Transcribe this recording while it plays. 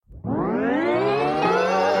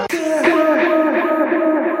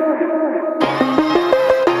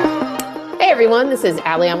everyone, this is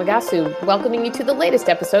Ali Amagasu, welcoming you to the latest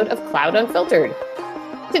episode of Cloud Unfiltered.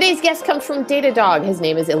 Today's guest comes from Datadog. His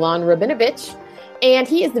name is Ilan Rabinovitch, and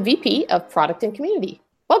he is the VP of Product and Community.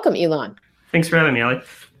 Welcome, Ilan. Thanks for having me, Ali.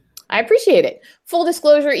 I appreciate it. Full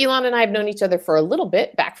disclosure, Ilan and I have known each other for a little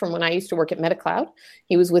bit, back from when I used to work at MetaCloud.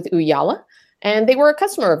 He was with Uyala, and they were a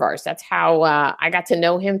customer of ours. That's how I got to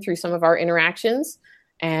know him through some of our interactions.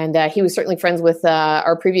 And he was certainly friends with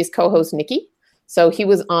our previous co-host, Nikki. So he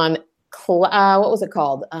was on, what was it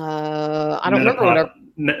called? I don't remember.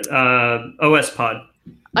 OS Pod.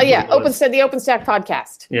 Oh, yeah, the OpenStack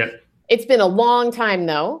podcast. Yeah. It's been a long time,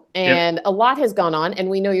 though, and a lot has gone on. And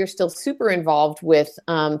we know you're still super involved with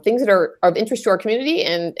things that are of interest to our community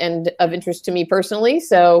and of interest to me personally.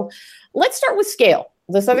 So let's start with SCaLE,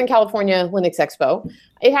 the Southern California Linux Expo.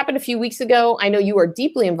 It happened a few weeks ago. I know you are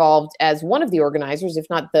deeply involved as one of the organizers, if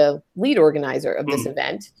not the lead organizer of this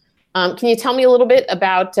event. Can you tell me a little bit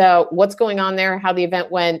about what's going on there, how the event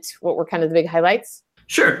went, what were kind of the big highlights?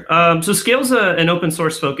 Sure. So SCaLE's an open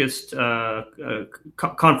source focused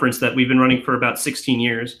conference that we've been running for about 16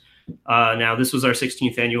 years. Now, this was our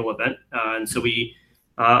 16th annual event. And so we,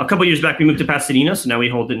 a couple of years back, we moved to Pasadena. So now we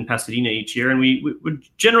hold it in Pasadena each year. And we're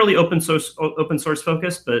generally open source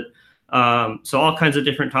focused, but so all kinds of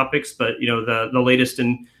different topics. But, you know,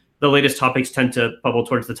 the latest topics tend to bubble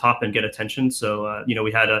towards the top and get attention. So, you know,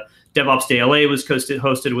 we had a DevOps Day LA was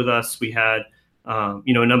hosted with us. We had,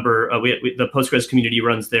 you know, a number. The Postgres community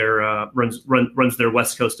runs their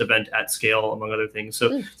West Coast event at SCaLE, among other things.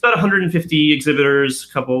 So it's about 150 exhibitors,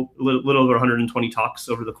 little over 120 talks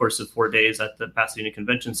over the course of 4 days at the Pasadena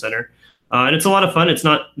Convention Center, and it's a lot of fun. It's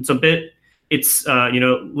you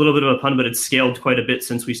know, a little bit of a pun, but it's scaled quite a bit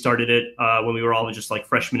since we started it when we were all just like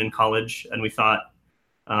freshmen in college, and we thought.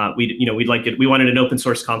 We'd like it. We wanted an open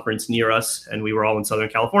source conference near us, and we were all in Southern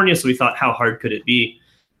California. So we thought, how hard could it be?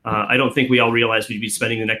 I don't think we all realized we'd be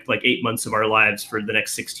spending the next 8 months of our lives for the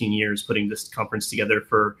next 16 years putting this conference together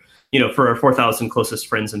for our 4,000 closest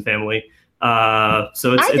friends and family. I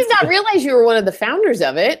did not realize you were one of the founders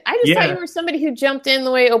of it. I just thought you were somebody who jumped in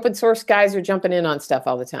the way open source guys are jumping in on stuff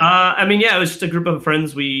all the time. It was just a group of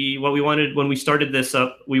friends. What we wanted when we started this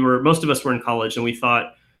up, most of us were in college, and we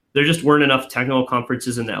thought. There just weren't enough technical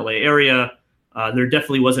conferences in the LA area. There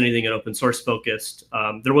definitely wasn't anything at open source focused.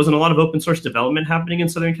 There wasn't a lot of open source development happening in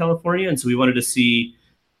Southern California. And so we wanted to see,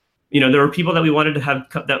 there were people that we wanted to have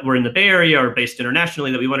that were in the Bay Area or based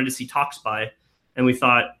internationally that we wanted to see talks by. And we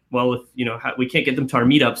thought, well, if we can't get them to our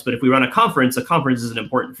meetups, but if we run a conference is an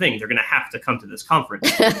important thing. They're going to have to come to this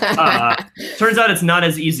conference. Turns out it's not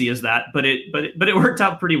as easy as that, but it worked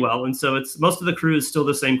out pretty well. And so most of the crew is still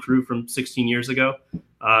the same crew from 16 years ago.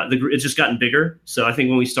 It's just gotten bigger. So I think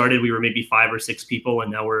when we started, we were maybe 5 or 6 people,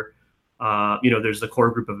 and now we're, there's the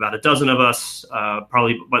core group of about a dozen of us.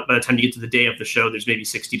 Probably by the time you get to the day of the show, there's maybe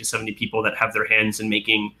 60 to 70 people that have their hands in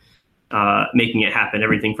making it happen.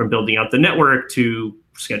 Everything from building out the network to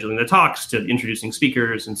scheduling the talks to introducing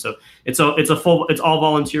speakers. And so it's all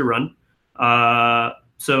volunteer run.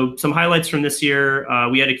 So some highlights from this year,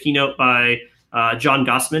 we had a keynote by John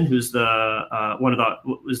Gossman, who's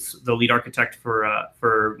was the lead architect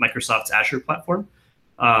for Microsoft's Azure platform.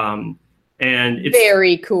 And it's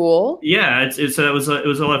very cool. Yeah, it was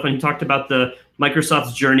a lot of fun. He talked about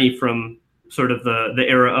Microsoft's journey from sort of the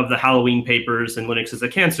era of the Halloween papers and Linux as a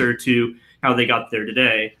cancer to how they got there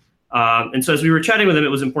today. And so as we were chatting with him, it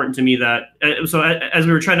was important to me that as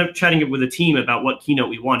we were chatting with the team about what keynote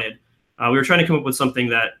we wanted, we were trying to come up with something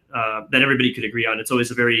that everybody could agree on. It's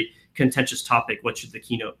always a very contentious topic. What should the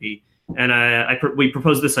keynote be? And we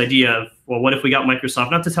proposed this idea of, well, what if we got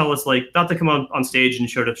Microsoft not to tell us not to come on stage and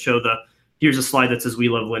show here's a slide that says we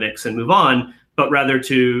love Linux and move on, but rather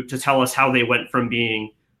to tell us how they went from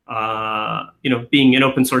being being an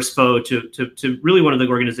open source foe to really one of the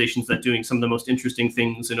organizations that doing some of the most interesting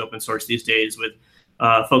things in open source these days with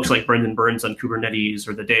folks like Brendan Burns on Kubernetes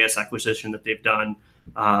or the Deis acquisition that they've done,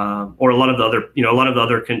 or a lot of the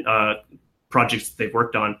other projects that they've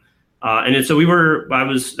worked on. And so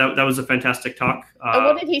that was a fantastic talk.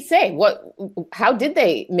 What did he say? How did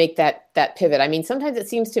they make that pivot? I mean, sometimes it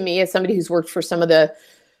seems to me, as somebody who's worked for some of the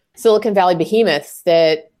Silicon Valley behemoths,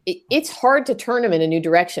 that it's hard to turn them in a new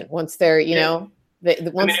direction once they're,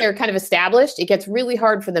 they're kind of established. It gets really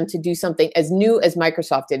hard for them to do something as new as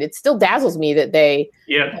Microsoft did. It still dazzles me that they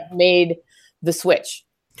have made the switch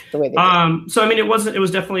the way they did. So, I mean, it was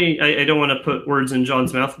definitely, I don't want to put words in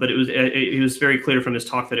John's mouth, but it was very clear from his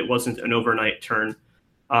talk that it wasn't an overnight turn.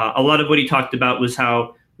 A lot of what he talked about was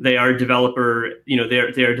how they are they're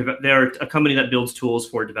a company that builds tools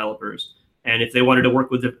for developers. And if they wanted to work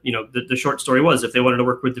with the short story was if they wanted to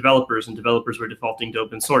work with developers and developers were defaulting to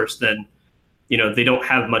open source, then they don't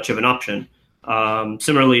have much of an option.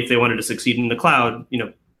 Similarly, if they wanted to succeed in the cloud,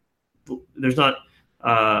 there's not,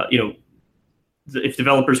 if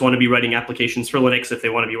developers want to be writing applications for Linux, if they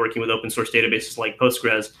want to be working with open source databases like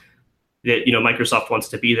Postgres, that Microsoft wants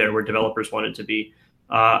to be there where developers want it to be.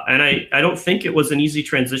 And I don't think it was an easy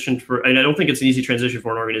transition and I don't think it's an easy transition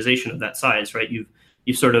for an organization of that size, right?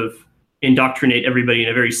 You've sort of indoctrinate everybody in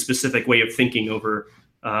a very specific way of thinking over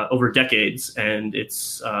decades, and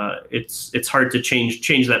it's hard to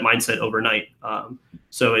change that mindset overnight.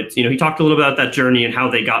 So it's he talked a little bit about that journey and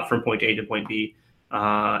how they got from point A to point B,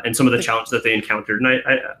 and some of the challenges that they encountered. And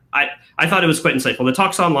I thought it was quite insightful. The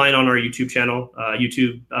talk's online on our YouTube channel,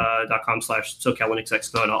 youtube.com/SoCal Linux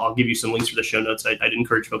Expo, and I'll give you some links for the show notes. I'd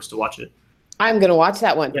encourage folks to watch it. I'm going to watch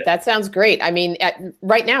that one. Yeah. That sounds great. I mean,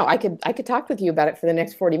 right now, I could talk with you about it for the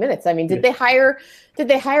next 40 minutes. I mean, did they hire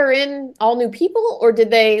in all new people, or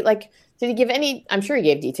did he give any? I'm sure he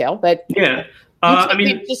gave detail, but yeah.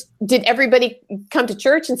 Did everybody come to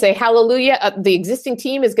church and say hallelujah? The existing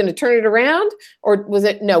team is going to turn it around, or was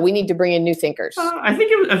it no? We need to bring in new thinkers. I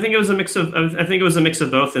think it was a mix of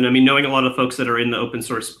both. And I mean, knowing a lot of folks that are in the open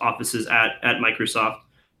source offices at Microsoft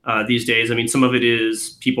these days, I mean, some of it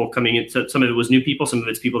is people coming in. Some of it was new people. Some of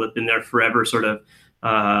it's people that've been there forever, sort of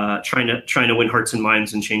trying to win hearts and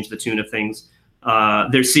minds and change the tune of things.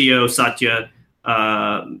 Their CEO Satya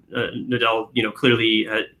Nadella, clearly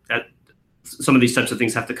at some of these types of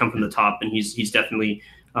things have to come from the top, and he's definitely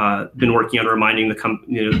been working on reminding the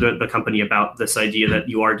company about this idea that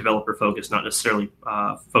you are developer focused, not necessarily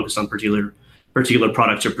focused on particular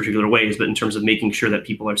products or particular ways, but in terms of making sure that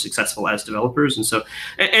people are successful as developers. And so,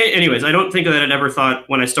 anyways, I don't think that I'd ever thought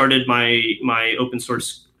when I started my open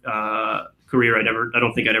source career, I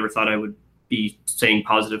don't think I'd ever thought I would be saying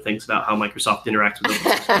positive things about how Microsoft interacts with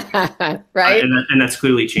open source. Right. And that's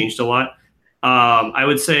clearly changed a lot. I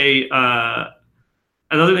would say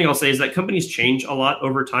another thing I'll say is that companies change a lot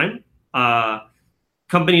over time.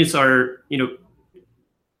 Companies are,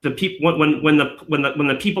 the people when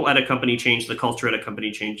the people at a company change, the culture at a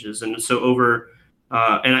company changes, and so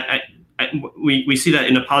we see that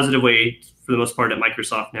in a positive way for the most part at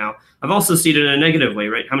Microsoft now. I've also seen it in a negative way,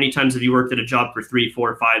 right? How many times have you worked at a job for 3,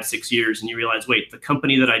 4, 5, 6 years and you realize, wait, the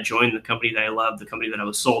company that I joined, the company that I loved, the company that I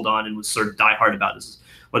was sold on and was sort of diehard about,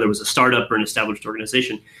 whether it was a startup or an established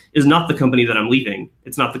organization, is not the company that I'm leaving.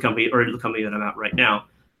 It's not the company or the company that I'm at right now.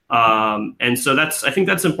 And so I think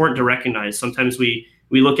that's important to recognize. Sometimes we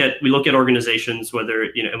look at organizations, whether,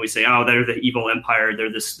 and we say, oh, they're the evil empire.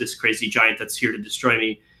 They're this crazy giant that's here to destroy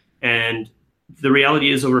me. And the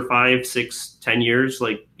reality is over 5, 6, 10 years,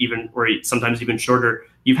 or sometimes even shorter,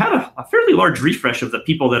 you've had a fairly large refresh of the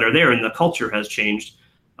people that are there, and the culture has changed.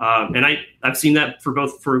 And I've seen that for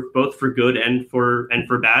both for good and for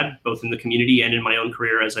bad, both in the community and in my own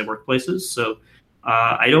career as I work places. So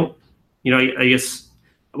I guess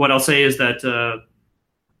what I'll say is that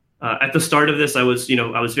at the start of this, I was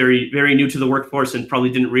very, very new to the workforce and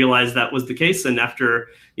probably didn't realize that was the case. And after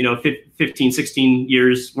 15, 16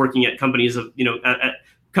 years working at companies at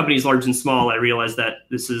companies large and small, I realized that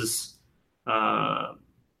this is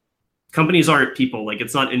companies aren't people.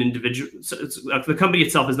 It's not an individual. So the company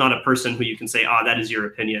itself is not a person who you can say, that is your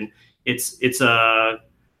opinion. It's a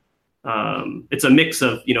mix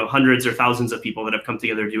of hundreds or thousands of people that have come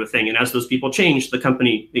together to do a thing. And as those people change, the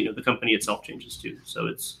company itself changes too. So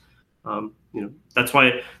it's that's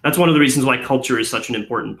one of the reasons why culture is such an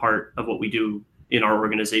important part of what we do in our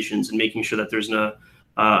organizations, and making sure that there's an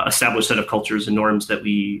established set of cultures and norms that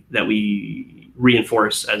we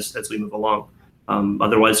reinforce as we move along.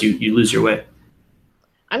 Otherwise, you lose your way.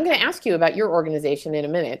 I'm going to ask you about your organization in a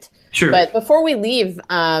minute. Sure. But before we leave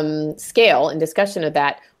SCaLE and discussion of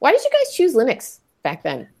that, why did you guys choose Linux back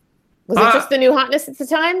then? Was it just the new hotness at the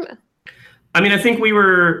time? I mean, I think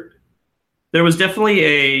there was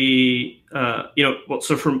definitely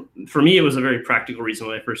so for me, it was a very practical reason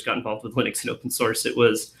when I first got involved with Linux and open source. It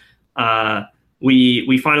was,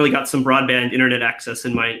 we finally got some broadband internet access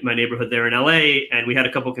in my neighborhood there in LA, and we had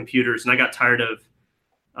a couple computers, and I got tired of,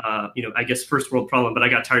 I guess first world problem, but I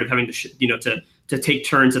got tired of having to take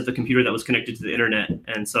turns at the computer that was connected to the internet.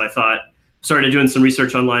 And so I started doing some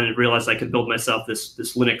research online and realized I could build myself this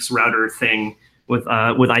Linux router thing with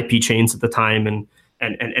IP chains at the time, and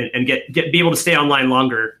be able to stay online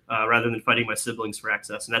longer rather than fighting my siblings for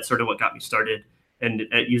access. And that's sort of what got me started and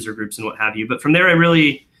at user groups and what have you. But from there, I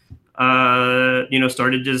really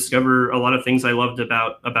started to discover a lot of things I loved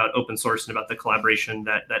about open source and about the collaboration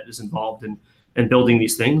that is involved in building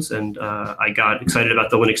these things. And I got excited about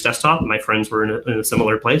the Linux desktop. My friends were in a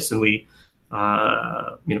similar place, and we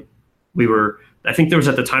I think there was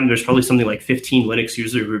at the time, there's probably something like 15 Linux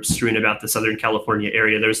user groups strewn about the Southern California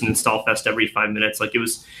area. There was an install fest every 5 minutes. Like it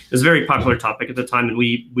was a very popular topic at the time, and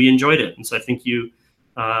we enjoyed it. And so I think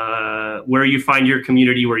where you find your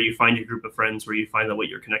community, where you find your group of friends, where you find what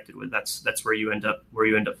you're connected with, that's where you end up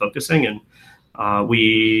focusing. And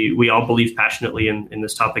we all believe passionately in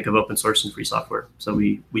this topic of open source and free software. So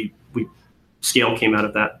SCaLE came out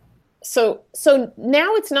of that. So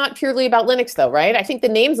now it's not purely about Linux though, right? I think the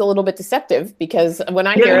name's a little bit deceptive, because when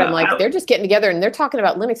I hear it, I'm like, they're just getting together and they're talking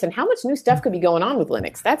about Linux, and how much new stuff could be going on with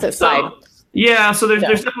Linux. That's a side. Yeah, so there's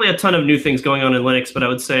definitely a ton of new things going on in Linux, but I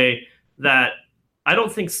would say that I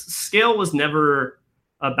don't think SCaLE was never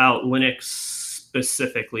about Linux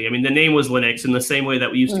specifically. I mean, the name was Linux in the same way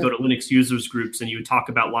that we used to go to Linux users groups and you would talk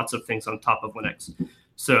about lots of things on top of Linux.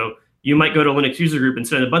 So you might go to a Linux user group and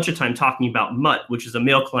spend a bunch of time talking about Mutt, which is a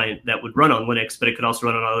mail client that would run on Linux, but it could also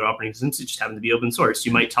run on other operating systems. It just happened to be open source.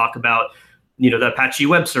 You might talk about, the Apache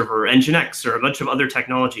web server, Nginx, or a bunch of other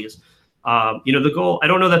technologies. The goal, I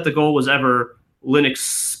don't know that the goal was ever Linux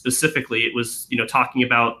specifically. It was,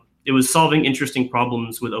 it was solving interesting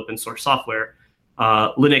problems with open source software.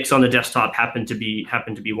 Linux on the desktop happened to be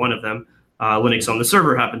one of them. Linux on the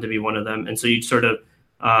server happened to be one of them. And so you'd sort of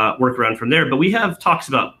work around from there. But we have talks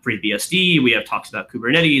about FreeBSD. We have talks about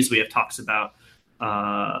Kubernetes. We have talks about,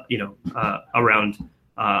 we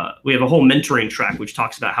have a whole mentoring track, which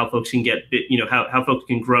talks about how folks can get, how folks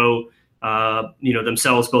can grow,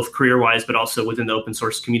 themselves both career-wise, but also within the open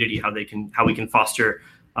source community, how we can foster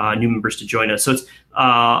new members to join us. So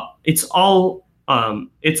it's all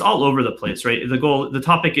over the place, right? The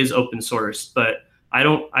topic is open source, but I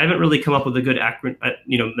haven't really come up with a good acronym.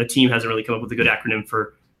 The team hasn't really come up with a good acronym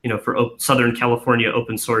for Southern California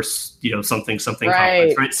open source, something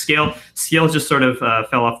right. Conference, right? SCaLE just sort of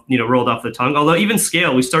fell off, rolled off the tongue. Although even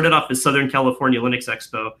SCaLE, we started off as Southern California Linux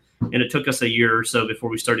Expo, and it took us a year or so before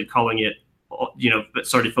we started calling it, but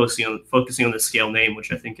started focusing on the SCaLE name,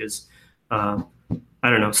 which I think is,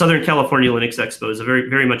 Southern California Linux Expo is a very,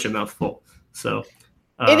 very much a mouthful. So.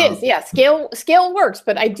 It is, yeah. SCaLE works,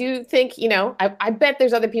 but I do think, I bet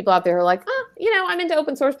there's other people out there who are like, I'm into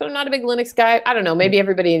open source, but I'm not a big Linux guy. I don't know. Maybe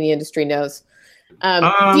everybody in the industry knows.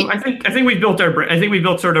 I think we've built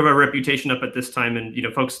sort of our reputation up at this time, and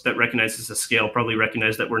folks that recognize us as SCaLE probably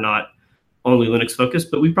recognize that we're not only Linux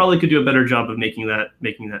focused, but we probably could do a better job of making that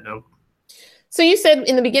known. So you said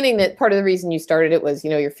in the beginning that part of the reason you started it was,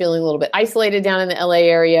 you're feeling a little bit isolated down in the LA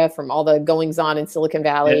area from all the goings on in Silicon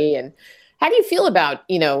Valley, and how do you feel about,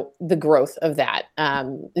 the growth of that?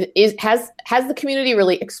 Has the community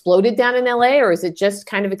really exploded down in LA, or is it just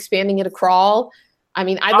kind of expanding at a crawl? I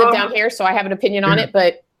mean, I live down here, so I have an opinion on it,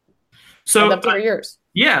 but I'd love to hear yours.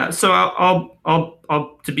 Yeah, so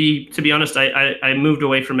I'll to be honest, I moved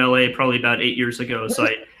away from LA probably about 8 years ago, so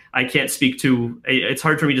I can't speak to. It's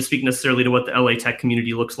hard for me to speak necessarily to what the LA tech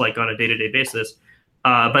community looks like on a day-to-day basis.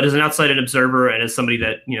 But as an outside observer and as somebody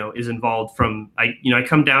that is involved I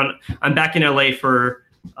come down. I'm back in LA for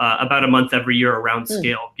about a month every year around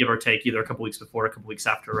SCaLE, give or take, either a couple weeks before, a couple weeks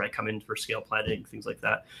after. I come in for SCaLE planning, things like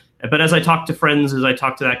that. But as I talk to friends, as I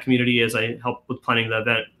talk to that community, as I help with planning the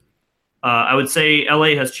event, I would say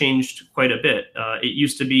LA has changed quite a bit. It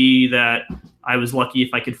used to be that I was lucky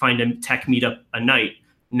if I could find a tech meetup a night.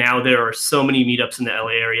 Now there are so many meetups in the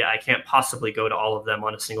LA area, I can't possibly go to all of them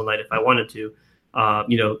on a single night if I wanted to.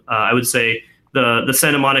 I would say the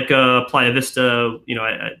Santa Monica, Playa Vista,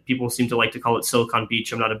 people seem to like to call it Silicon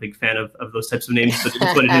Beach. I'm not a big fan of those types of names, but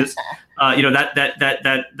it's what it is.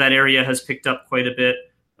 That area has picked up quite a bit.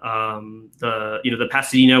 The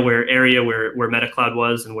Pasadena area where MetaCloud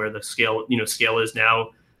was and where the SCaLE is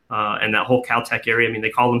now, and that whole Caltech area. I mean, they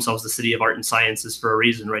call themselves the city of art and sciences for a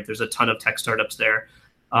reason, right? There's a ton of tech startups there.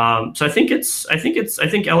 So I think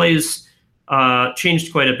LA's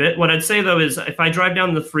changed quite a bit. What I'd say though is if I drive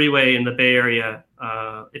down the freeway in the Bay Area,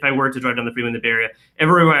 if I were to drive down the freeway in the Bay Area,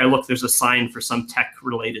 everywhere I look, there's a sign for some tech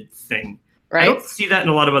related thing. Right. I don't see that in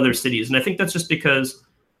a lot of other cities. And I think that's just because,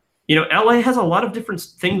 LA has a lot of different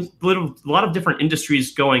things, a lot of different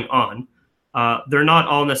industries going on. They're not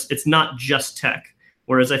all in this. It's not just tech.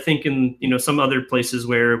 Whereas I think in, some other places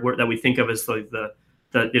where that we think of as like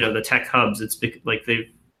the tech hubs, it's like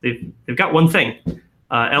they've got one thing.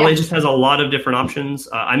 LA just has a lot of different options.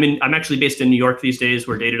 I'm actually based in New York these days,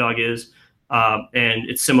 where Datadog is, and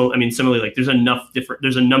it's similar. I mean, similarly, like there's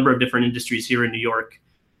a number of different industries here in New York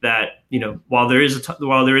that while there is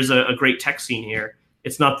a great tech scene here,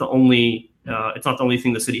 it's not the only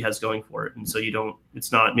thing the city has going for it, and so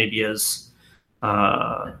it's not maybe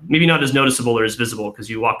not as noticeable or as visible because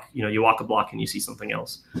you walk a block and you see something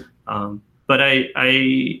else. But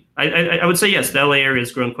I would say yes, the LA area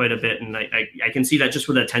has grown quite a bit, and I can see that just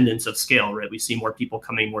with attendance of SCaLE, right? We see more people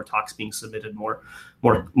coming, more talks being submitted, more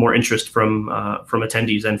interest from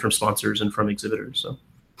attendees and from sponsors and from exhibitors. So.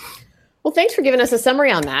 Well, thanks for giving us a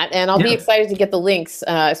summary on that, and I'll be excited to get the links,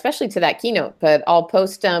 especially to that keynote. But I'll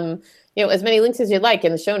post, as many links as you'd like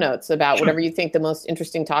in the show notes about whatever you think the most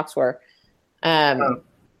interesting talks were.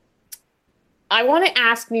 I want to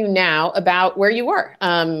ask you now about where you were.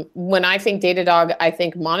 When I think Datadog, I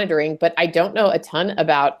think monitoring, but I don't know a ton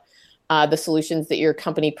about the solutions that your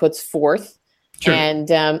company puts forth. Sure. And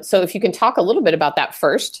so if you can talk a little bit about that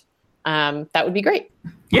first, that would be great.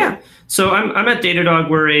 Yeah. So I'm at Datadog.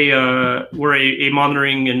 We're a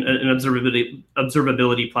monitoring and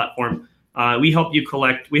observability platform. We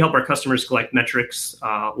help our customers collect metrics,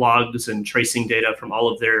 logs, and tracing data from all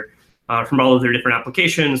of their different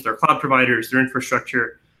applications, their cloud providers, their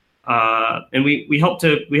infrastructure, and we help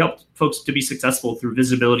folks to be successful through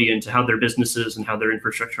visibility into how their businesses and how their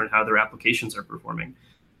infrastructure and how their applications are performing.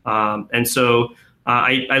 And so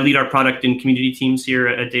I lead our product and community teams here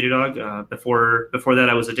at Datadog. Before that,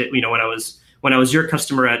 I was when I was your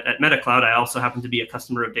customer at MetaCloud, I also happened to be a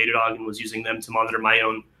customer of Datadog and was using them to monitor my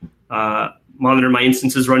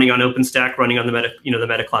instances running on OpenStack, running on the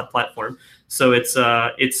MetaCloud platform. So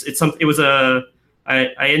I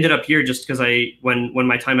ended up here just because when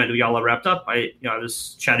my time at Uyala wrapped up, I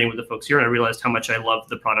was chatting with the folks here and I realized how much I loved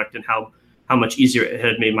the product and how much easier it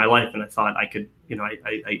had made my life, and I thought I could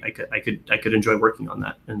enjoy working on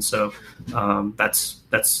that, and so that's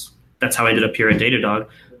how I ended up here at Datadog.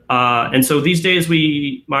 And so these days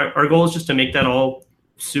our goal is just to make that all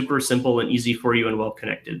super simple and easy for you and well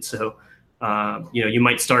connected. So you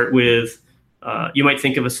might start with you might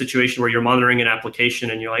think of a situation where you're monitoring an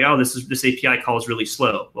application and you're like, oh, this API call is really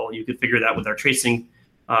slow. Well, you could figure that with our tracing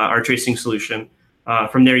solution.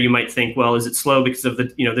 From there, you might think, well, is it slow because of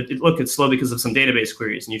it's slow because of some database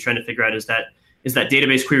queries, and you're trying to figure out is that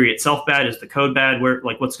database query itself bad? Is the code bad?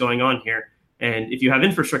 What's going on here? And if you have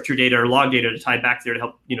infrastructure data or log data to tie back there to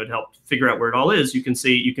help figure out where it all is, you can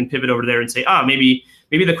pivot over there and say, maybe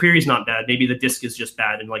the query is not bad, maybe the disk is just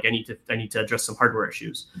bad, and I need to address some hardware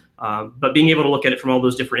issues. But being able to look at it from all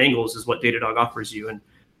those different angles is what Datadog offers you, and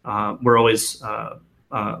we're always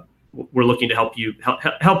we're looking to help you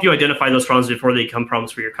identify those problems before they become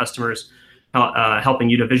problems for your customers,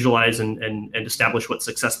 helping you to visualize and establish what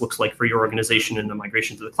success looks like for your organization in the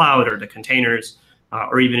migration to the cloud or the containers,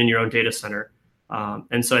 or even in your own data center.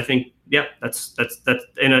 And so I think, that's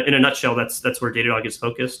in a nutshell, that's where Datadog is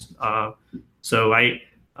focused. So I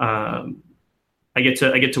get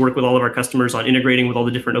to work with all of our customers on integrating with all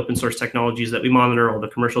the different open source technologies that we monitor, all the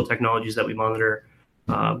commercial technologies that we monitor,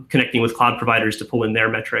 connecting with cloud providers to pull in their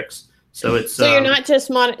metrics. So you're not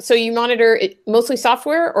just so you monitor mostly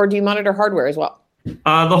software, or do you monitor hardware as well?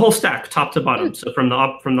 The whole stack, top to bottom. So from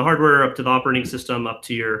the hardware up to the operating system, up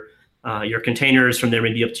to your containers, from there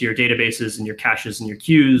maybe up to your databases and your caches and your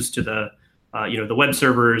queues, to the web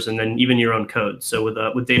servers, and then even your own code. So with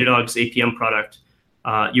Datadog's APM product,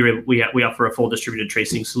 we offer a full distributed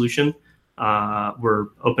tracing solution. We're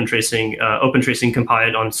open tracing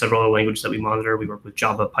compiled on several other languages that we monitor. We work with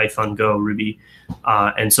Java, Python, Go, Ruby,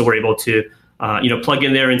 and so we're able to plug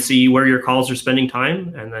in there and see where your calls are spending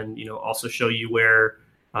time, and then also show you where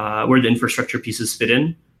the infrastructure pieces fit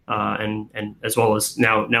in, and as well as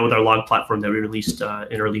now with our log platform that we released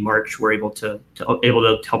in early March, we're able to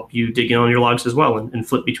help you dig in on your logs as well and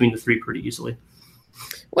flip between the three pretty easily.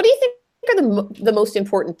 What do you think are the most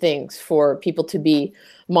important things for people to be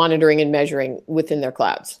monitoring and measuring within their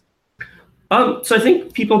clouds? So I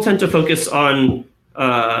think people tend to focus on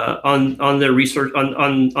their research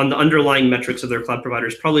on the underlying metrics of their cloud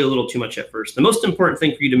providers probably a little too much at first. The most important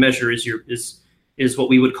thing for you to measure is what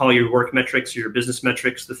we would call your work metrics, your business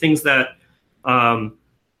metrics, the things that are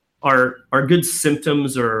good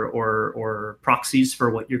symptoms or proxies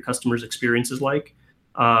for what your customer's experience is like.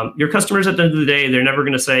 Your customers, at the end of the day, they're never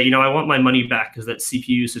going to say, I want my money back because that CPU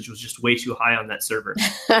usage was just way too high on that server.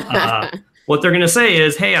 What they're going to say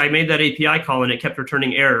is, hey, I made that API call and it kept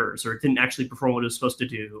returning errors, or it didn't actually perform what it was supposed to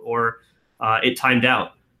do, or it timed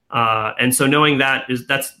out. And so knowing that's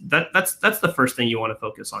the first thing you want to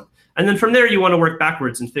focus on. And then from there, you want to work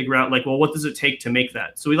backwards and figure out what does it take to make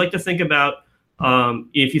that? So we like to think about,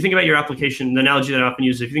 if you think about your application, the analogy that I often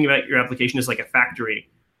use, if you think about your application as like a factory,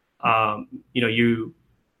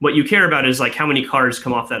 what you care about is like how many cars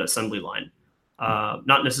come off that assembly line.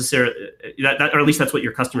 Not necessarily that, or at least that's what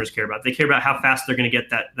your customers care about. They care about how fast they're going to get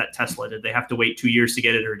that Tesla. Did they have to wait 2 years to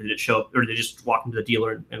get it, or did it show up, or did they just walk into the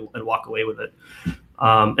dealer and walk away with it?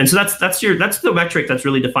 And so that's the metric that's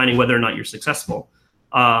really defining whether or not you're successful.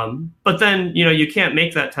 But then, you can't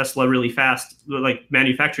make that Tesla really fast, like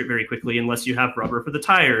manufacture it very quickly unless you have rubber for the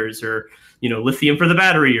tires or, lithium for the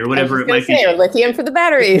battery or whatever it might be. Or lithium for the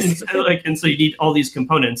batteries. And so you need all these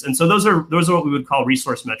components. And so those are what we would call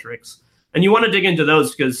resource metrics. And you want to dig into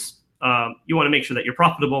those because you want to make sure that you're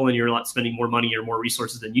profitable and you're not spending more money or more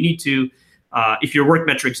resources than you need to. If your work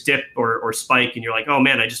metrics dip or spike and you're like, oh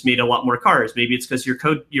man, I just made a lot more cars. Maybe it's because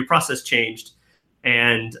your process changed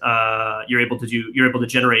and you're able to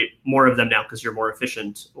generate more of them now because you're more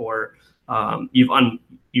efficient, or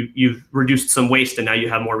you've reduced some waste and now you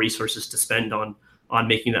have more resources to spend on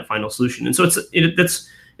making that final solution. And so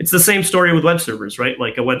it's the same story with web servers, right?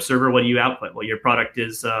 Like a web server, what do you output? Well, your product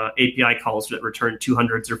is API calls that return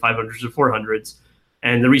 200s or 500s or 400s.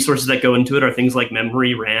 And the resources that go into it are things like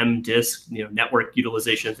memory, RAM, disk, network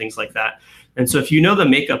utilization, things like that. And so if you know the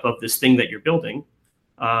makeup of this thing that you're building,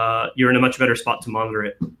 you're in a much better spot to monitor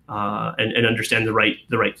it and understand the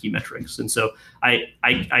right key metrics. And so I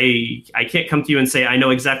can't come to you and say I know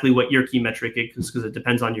exactly what your key metric is because it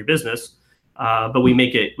depends on your business. But we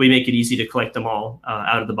make it easy to collect them all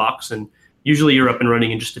out of the box, and usually you're up and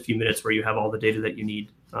running in just a few minutes where you have all the data that you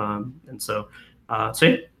need. And so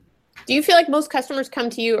yeah. Do you feel like most customers come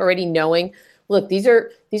to you already knowing, look, these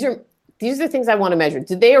are the things I want to measure?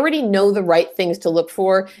 Do they already know the right things to look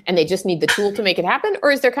for and they just need the tool to make it happen?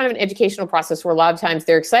 Or is there kind of an educational process where a lot of times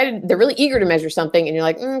they're excited, they're really eager to measure something and you're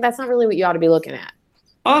like, that's not really what you ought to be looking at?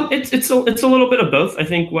 It's a little bit of both. I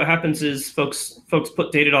think what happens is folks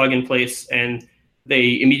put Datadog in place and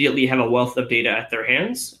they immediately have a wealth of data at their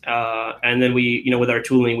hands. And then we, with our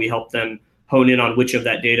tooling, we help them hone in on which of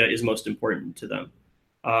that data is most important to them.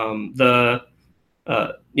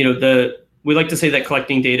 We like to say that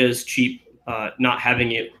collecting data is cheap. Not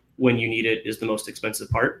having it when you need it is the most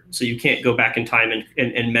expensive part. So you can't go back in time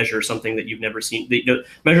and measure something that you've never seen,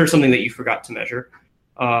 measure something that you forgot to measure.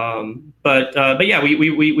 But yeah,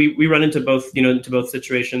 we run into both, into both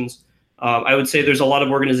situations. I would say there's a lot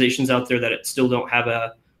of organizations out there that still don't have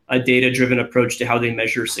a data-driven approach to how they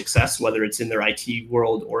measure success, whether it's in their IT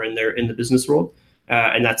world or in the business world.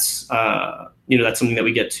 And that's that's something that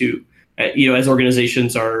we get to, as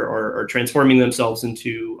organizations are transforming themselves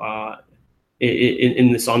into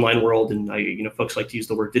in this online world. And folks like to use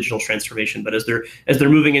the word digital transformation, but as they're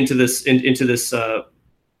moving into this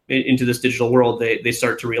digital world, they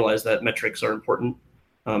start to realize that metrics are important.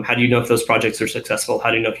 How do you know if those projects are successful?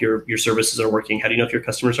 How do you know if your services are working? How do you know if your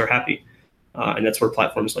customers are happy? And that's where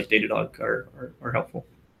platforms like Datadog are helpful.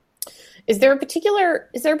 Is there a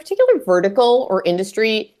particular vertical or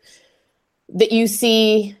industry that you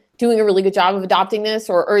see doing a really good job of adopting this,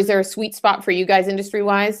 or is there a sweet spot for you guys industry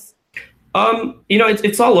wise?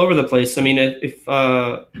 It's all over the place. I mean, if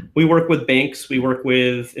we work with banks, we work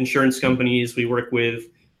with insurance companies, we work with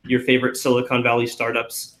your favorite Silicon Valley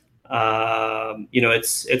startups.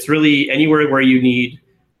 It's really anywhere where you need,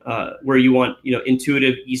 where you want,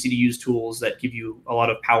 intuitive, easy to use tools that give you a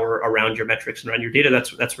lot of power around your metrics and around your data.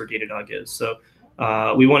 That's where Datadog is. So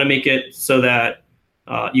we want to make it so that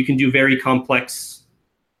you can do very complex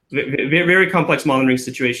monitoring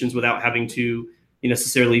situations without having to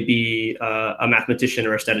necessarily be a mathematician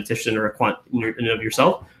or a statistician or a quant in and of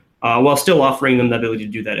yourself, while still offering them the ability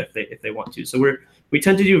to do that if they want to. So we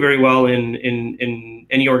tend to do very well in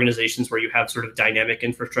any organizations where you have sort of dynamic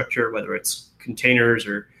infrastructure, whether it's containers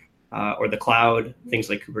or the cloud, things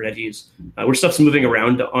like Kubernetes, where stuff's moving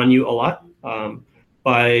around on you a lot.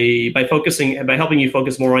 By helping you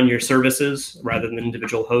focus more on your services rather than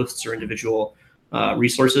individual hosts or individual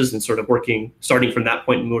resources, and sort of starting from that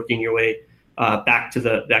point and working your way back to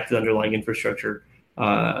the underlying infrastructure.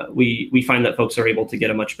 We find that folks are able to get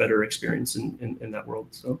a much better experience in that world.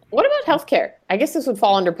 So, what about healthcare? I guess this would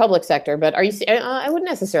fall under public sector, but are you? I wouldn't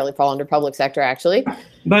necessarily fall under public sector, actually.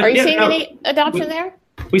 But are you seeing any adoption there?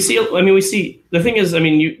 We see. The thing is,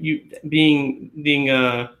 you being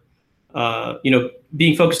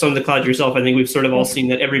focused on the cloud yourself. I think we've sort of all seen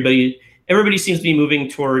that everybody seems to be moving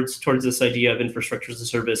towards this idea of infrastructure as a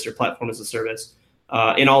service or platform as a service.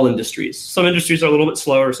 In all industries. Some industries are a little bit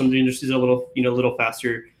slower. Some industries are a little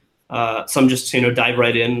faster. Some just, dive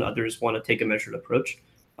right in. Others want to take a measured approach.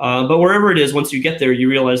 But wherever it is, once you get there, you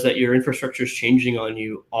realize that your infrastructure is changing on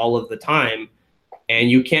you all of the time. And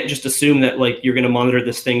you can't just assume that you're going to monitor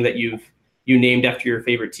this thing that you named after your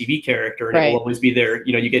favorite TV character and It will always be there.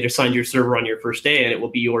 You get assigned your server on your first day and it will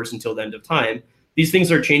be yours until the end of time. These things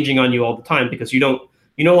are changing on you all the time because you no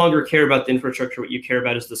longer care about the infrastructure. What you care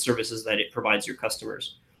about is the services that it provides your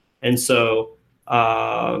customers. And so,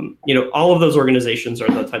 all of those organizations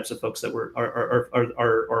are the types of folks that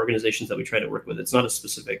are organizations that we try to work with. It's not a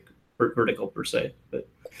specific vertical per se, but.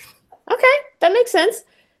 Okay. that makes sense.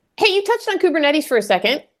 Hey, you touched on Kubernetes for a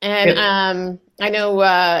second, and I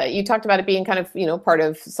know you talked about it being kind of, part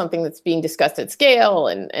of something that's being discussed at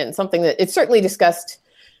SCaLE, and something that it's certainly discussed,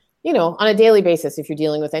 on a daily basis if you're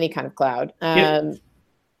dealing with any kind of cloud. Tell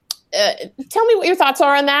me what your thoughts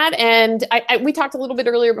are on that. And we talked a little bit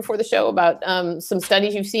earlier before the show about some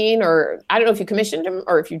studies you've seen, or I don't know if you commissioned them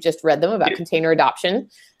or if you just read them about container adoption.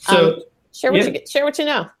 So share what you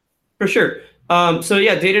know. For sure.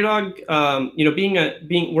 Datadog,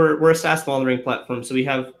 we're a SaaS monitoring platform, so we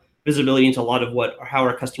have visibility into a lot of how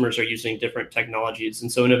our customers are using different technologies, and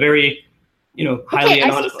so in a very highly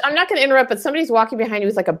anonymous. I'm not going to interrupt, but somebody's walking behind you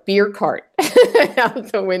with like a beer cart out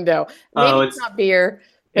the window. Maybe it's not beer.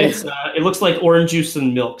 It looks like orange juice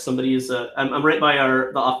and milk. Somebody is. I'm right by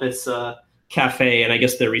the office cafe, and I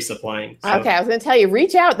guess they're resupplying. So. Okay, I was going to tell you,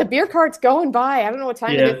 reach out. The beer cart's going by. I don't know what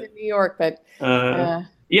time it is in New York, but.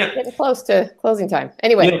 Getting close to closing time.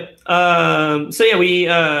 Anyway.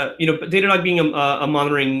 Datadog being a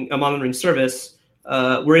monitoring service,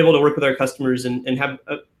 we're able to work with our customers and have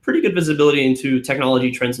a pretty good visibility into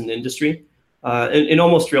technology trends in the industry in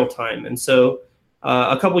almost real time. And so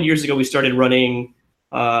a couple of years ago, we started running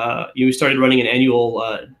an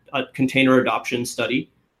annual container adoption study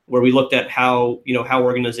where we looked at how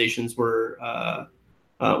organizations were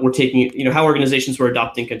how organizations were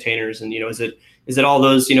adopting containers, and is it all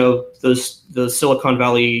those those Silicon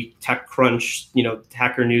Valley tech crunch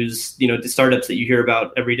Hacker News the startups that you hear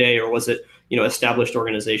about every day, or was it established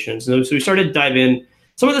organizations? And so we started to dive in.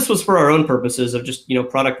 Some of this was for our own purposes of just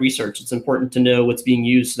product research. It's important to know what's being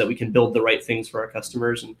used so that we can build the right things for our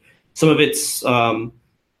customers, and some of it's some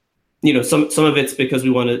of it's because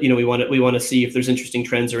we want to see if there's interesting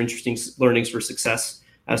trends or interesting learnings for success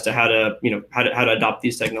as to how to adopt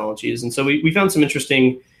these technologies. And so we found some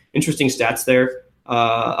interesting stats there.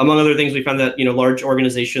 Among other things, we found that large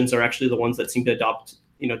organizations are actually the ones that seem to adopt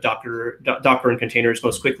Docker and containers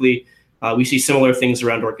most quickly. We see similar things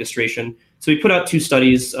around orchestration. So we put out 2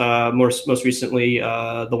 studies. Most recently,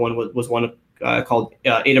 the one was one called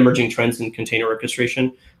 8 Emerging Trends in Container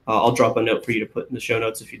Orchestration. I'll drop a note for you to put in the show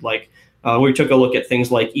notes if you'd like. We took a look at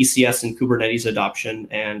things like ECS and Kubernetes adoption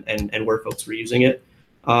and where folks were using it.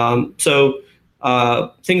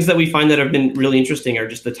 Things that we find that have been really interesting are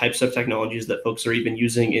just the types of technologies that folks are even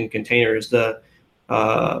using in containers. The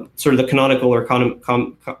sort of the canonical or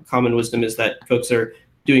common wisdom is that folks are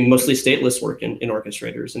doing mostly stateless work in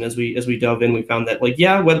orchestrators. And as we dove in, we found that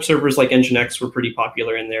web servers like Nginx were pretty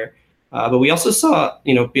popular in there. But we also saw,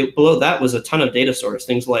 below that was a ton of data source,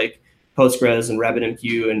 things like Postgres and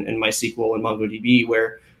RabbitMQ and MySQL and MongoDB,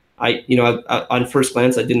 where on first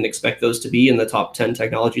glance, I didn't expect those to be in the top 10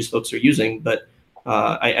 technologies folks are using, but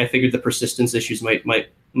I figured the persistence issues might be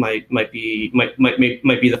the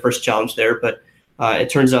first challenge there. But it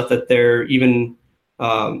turns out that they're even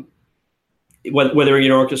whether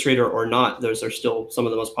you're an orchestrator or not, those are still some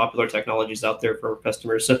of the most popular technologies out there for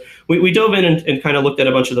customers. So we dove in and kind of looked at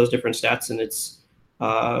a bunch of those different stats, and it's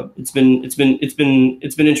been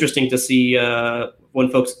interesting to see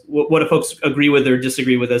what folks agree with or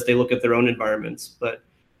disagree with as they look at their own environments. But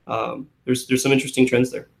there's some interesting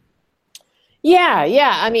trends there.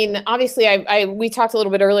 Yeah. I mean, obviously, we talked a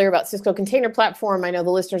little bit earlier about Cisco Container Platform. I know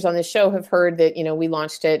the listeners on this show have heard that we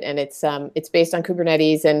launched it, and it's based on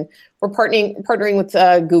Kubernetes, and we're partnering with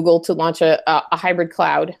Google to launch a hybrid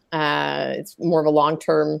cloud. It's more of a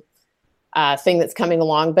long-term thing that's coming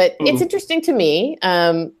along, but it's interesting to me.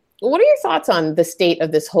 What are your thoughts on the state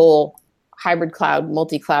of this whole hybrid cloud,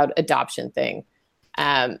 multi-cloud adoption thing?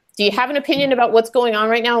 Do you have an opinion about what's going on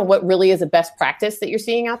right now and what really is a best practice that you're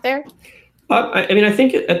seeing out there? I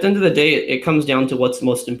think at the end of the day, it comes down to what's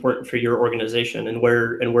most important for your organization and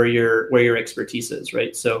where your expertise is,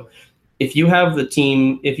 right? So if you have the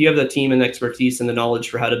team and expertise and the knowledge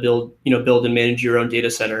for how to build and manage your own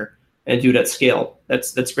data center and do it at scale,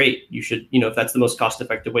 that's great. You should, if that's the most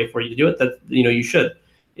cost-effective way for you to do it, that you should.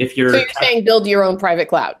 So you're saying build your own private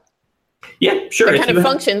cloud? Yeah, sure. It kind of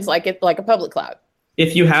functions like a public cloud.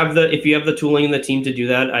 If you have the tooling and the team to do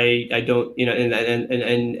that, I don't,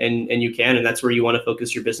 and you can, and that's where you want to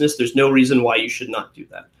focus your business. There's no reason why you should not do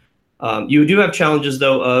that. You do have challenges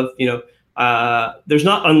though of, there's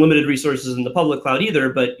not unlimited resources in the public cloud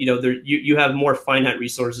either, but you have more finite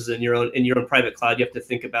resources in your own private cloud. You have to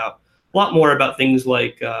think about a lot more about things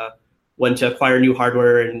like when to acquire new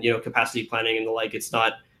hardware and capacity planning and the like. It's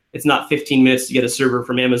not 15 minutes to get a server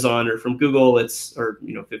from Amazon or from Google. It's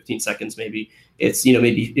 15 seconds maybe. It's it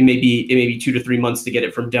may be 2 to 3 months to get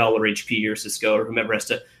it from Dell or HP or Cisco or whomever has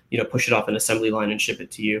to push it off an assembly line and ship it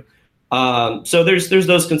to you. So there's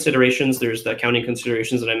those considerations. There's the accounting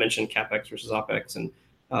considerations that I mentioned, CapEx versus OpEx, and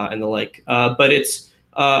and the like. But it's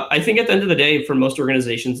I think at the end of the day, for most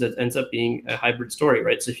organizations, it ends up being a hybrid story,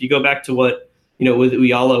 right? So if you go back to what, with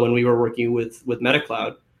Uyala, when we were working with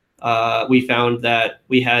MetaCloud, we found that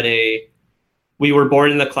we were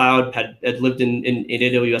born in the cloud, had lived in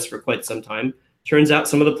AWS for quite some time. Turns out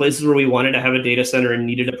some of the places where we wanted to have a data center and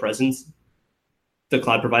needed a presence, the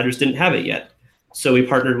cloud providers didn't have it yet. So we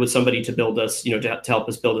partnered with somebody to build us, to help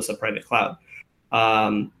us build us a private cloud.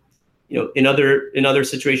 In other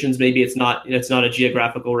situations, maybe it's not a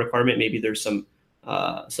geographical requirement. Maybe there's some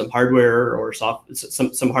hardware or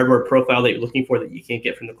some hardware profile that you're looking for that you can't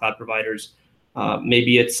get from the cloud providers.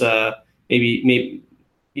 Maybe it's maybe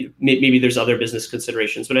there's other business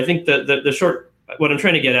considerations. But I think what I'm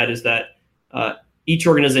trying to get at is that each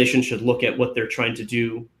organization should look at what they're trying to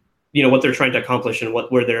do, what they're trying to accomplish, and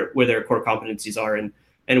where their core competencies are,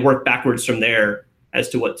 and work backwards from there as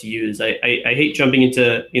to what to use. I hate jumping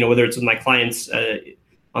into, whether it's with my clients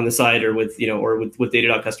on the side or with with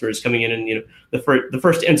Datadog customers coming in, and the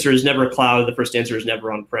first answer is never cloud. The first answer is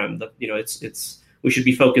never on-prem. We should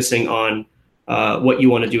be focusing on what you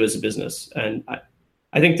want to do as a business, and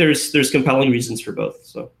I think there's compelling reasons for both.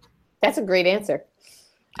 So that's a great answer.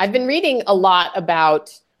 I've been reading a lot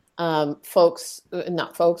about companies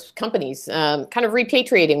kind of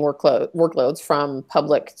repatriating workloads from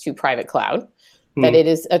public to private cloud. That it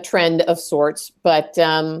is a trend of sorts. But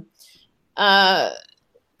can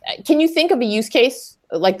you think of a use case,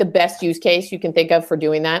 like the best use case you can think of for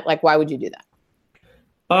doing that? Like, why would you do that?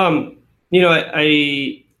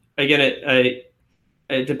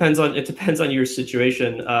 It depends on your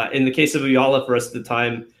situation. In the case of Uyala, for us at the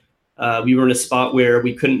time, we were in a spot where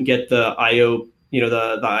we couldn't get the IO,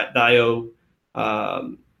 the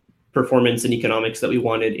IO performance and economics that we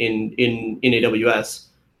wanted in AWS.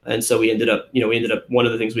 And so we ended up one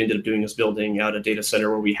of the things we ended up doing was building out a data center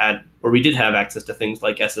where we did have access to things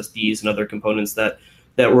like SSDs and other components that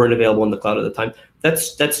weren't available in the cloud at the time.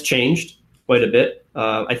 That's changed quite a bit.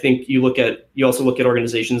 I think you also look at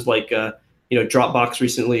organizations like Dropbox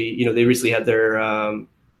recently. They recently had their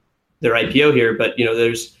IPO here, but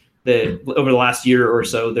over the last year or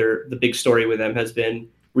so, the big story with them has been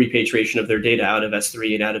repatriation of their data out of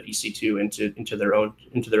S3 and out of EC2 into their own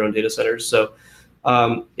data centers. So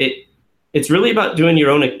it's really about doing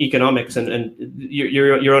your own economics and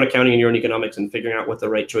your own accounting and your own economics and figuring out what the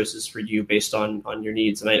right choice is for you based on your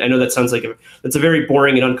needs. And I know that sounds like that's a very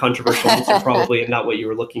boring and uncontroversial answer, probably, and not what you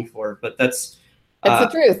were looking for, but that's the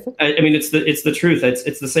truth. I mean, it's the truth.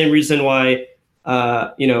 It's the same reason why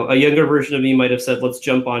a younger version of me might have said, let's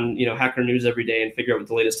jump on Hacker News every day and figure out what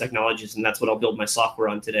the latest technologies, and that's what I'll build my software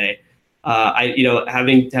on today.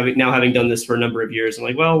 Having done this for a number of years, I'm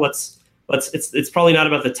like, well, it's probably not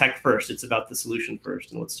about the tech first. It's about the solution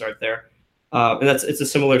first, and let's start there. And it's a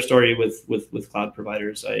similar story with cloud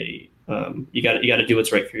providers. You got to do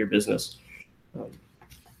what's right for your business.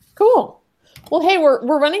 Cool. Well, hey,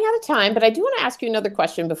 we're running out of time, but I do want to ask you another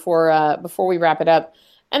question before we wrap it up,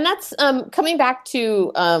 and that's coming back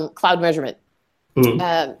to cloud measurement.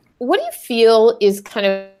 What do you feel is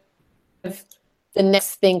kind of the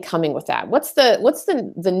next thing coming with that? What's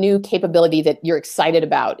the new capability that you're excited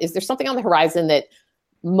about? Is there something on the horizon that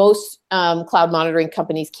most cloud monitoring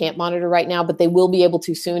companies can't monitor right now, but they will be able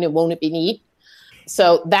to soon, and won't it be neat?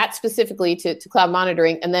 So that specifically to cloud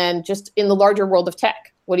monitoring, and then just in the larger world of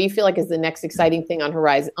tech, what do you feel like is the next exciting thing on the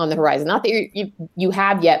horizon? Not that you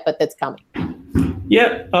have yet, but that's coming.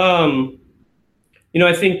 Yeah,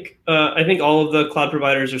 I think all of the cloud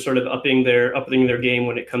providers are sort of upping their game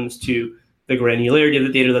when it comes to the granularity of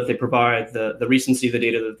the data that they provide, the recency of the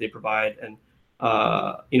data that they provide, and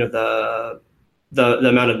the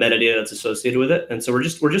amount of metadata that's associated with it. And so we're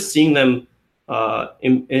just seeing them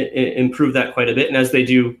improve that quite a bit. And as they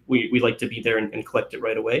do, we like to be there and collect it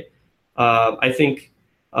right away. I think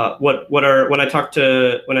when I talk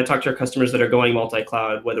to our customers that are going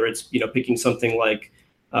multi-cloud, whether it's picking something like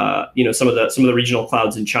some of the regional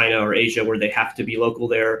clouds in China or Asia where they have to be local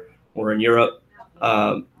there, or in Europe.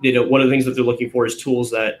 One of the things that they're looking for is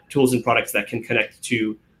tools and products that can connect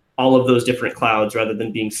to all of those different clouds rather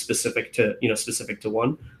than being specific to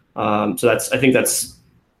one. So I think that's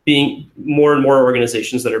being more and more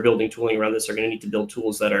organizations that are building tooling around this are going to need to build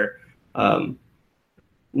tools that are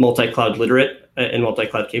multi-cloud literate and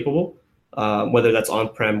multi-cloud capable, whether that's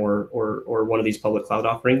on-prem or one of these public cloud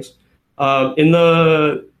offerings. In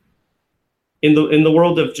the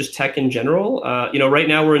world of just tech in general, right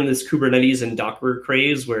now we're in this Kubernetes and Docker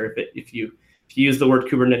craze where if you use the word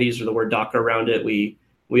Kubernetes or the word Docker around it,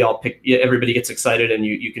 everybody gets excited and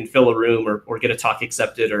you can fill a room or get a talk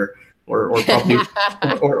accepted or or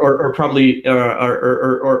probably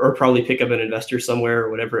or probably pick up an investor somewhere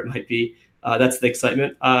or whatever it might be. That's the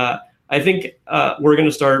excitement. I think we're going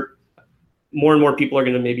to start. More and more people are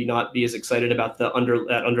going to maybe not be as excited about that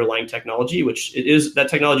underlying technology, which it is. That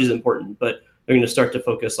technology is important, but they're going to start to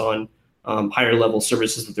focus on higher level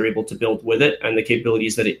services that they're able to build with it and the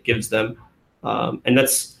capabilities that it gives them. And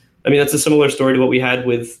that's a similar story to what we had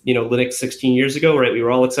with Linux 16 years ago, right? We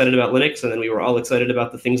were all excited about Linux, and then we were all excited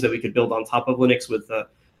about the things that we could build on top of Linux with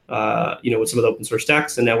with some of the open source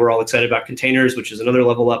stacks, and now we're all excited about containers, which is another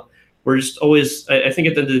level up. We're just always, I think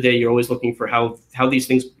at the end of the day, you're always looking for how these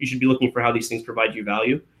things, you should be looking for how these things provide you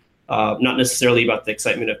value, not necessarily about the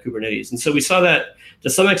excitement of Kubernetes. And so we saw that to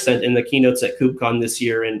some extent in the keynotes at KubeCon this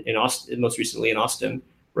year in Austin, most recently in Austin,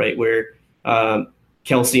 right, where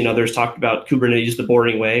Kelsey and others talked about Kubernetes the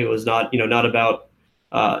boring way. It was not about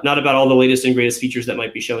all the latest and greatest features that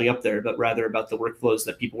might be showing up there, but rather about the workflows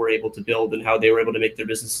that people were able to build and how they were able to make their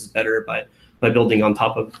businesses better by building on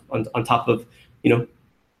top of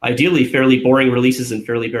ideally fairly boring releases and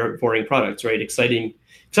fairly boring products, right? Exciting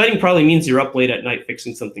probably means you're up late at night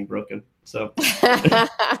fixing something broken. So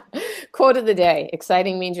quote of the day,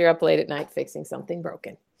 exciting means you're up late at night fixing something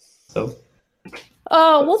broken. So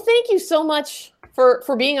well, thank you so much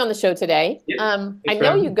for being on the show today. Yeah, I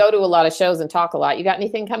know you go to a lot of shows and talk a lot. You got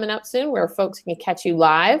anything coming up soon where folks can catch you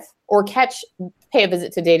live or pay a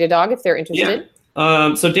visit to Datadog if they're interested?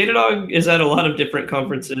 Yeah. So Datadog is at a lot of different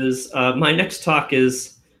conferences. My next talk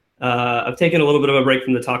is I've taken a little bit of a break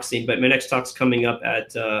from the talk scene, but my next talk's coming up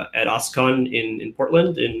at SCaLE in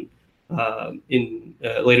Portland in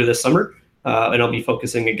later this summer, and I'll be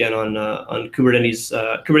focusing again on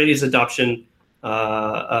Kubernetes adoption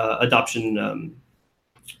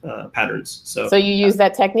patterns. So you use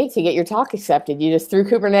that technique to get your talk accepted. You just threw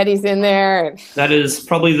Kubernetes in there. That is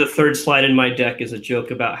probably the third slide in my deck is a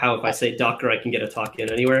joke about how if I say Docker, I can get a talk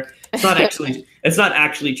in anywhere. It's not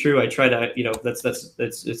actually true. I try to, it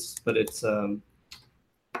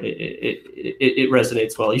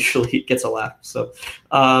resonates well. Usually it gets a laugh. So,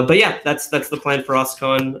 but yeah, that's the plan for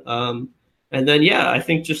OSCON. And then, I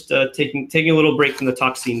think just taking a little break from the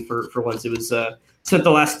talk scene for once. It was spent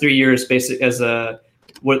the last 3 years basically as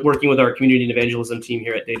working with our community and evangelism team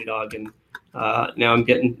here at Datadog, and now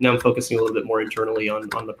I'm focusing a little bit more internally on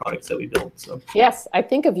the products that we build. So yes, I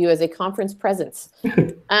think of you as a conference presence.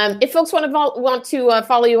 If folks want to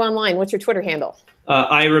follow you online, what's your Twitter handle?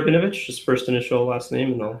 Ilan Rabinovitch, just first initial, last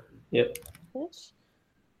name, and all. Yep.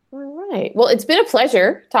 All right. Well, it's been a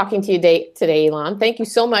pleasure talking to you today, Ilan. Thank you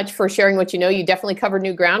so much for sharing what you know. You definitely covered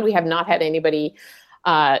new ground. We have not had anybody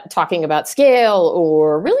talking about SCaLE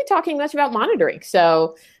or really talking much about monitoring.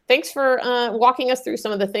 So thanks for walking us through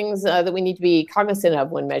some of the things that we need to be cognizant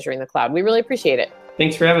of when measuring the cloud. We really appreciate it.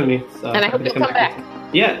 Thanks for having me. And I hope you'll come back.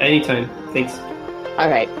 Yeah, anytime. Thanks. All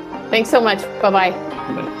right. Thanks so much. Bye-bye.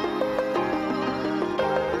 Bye.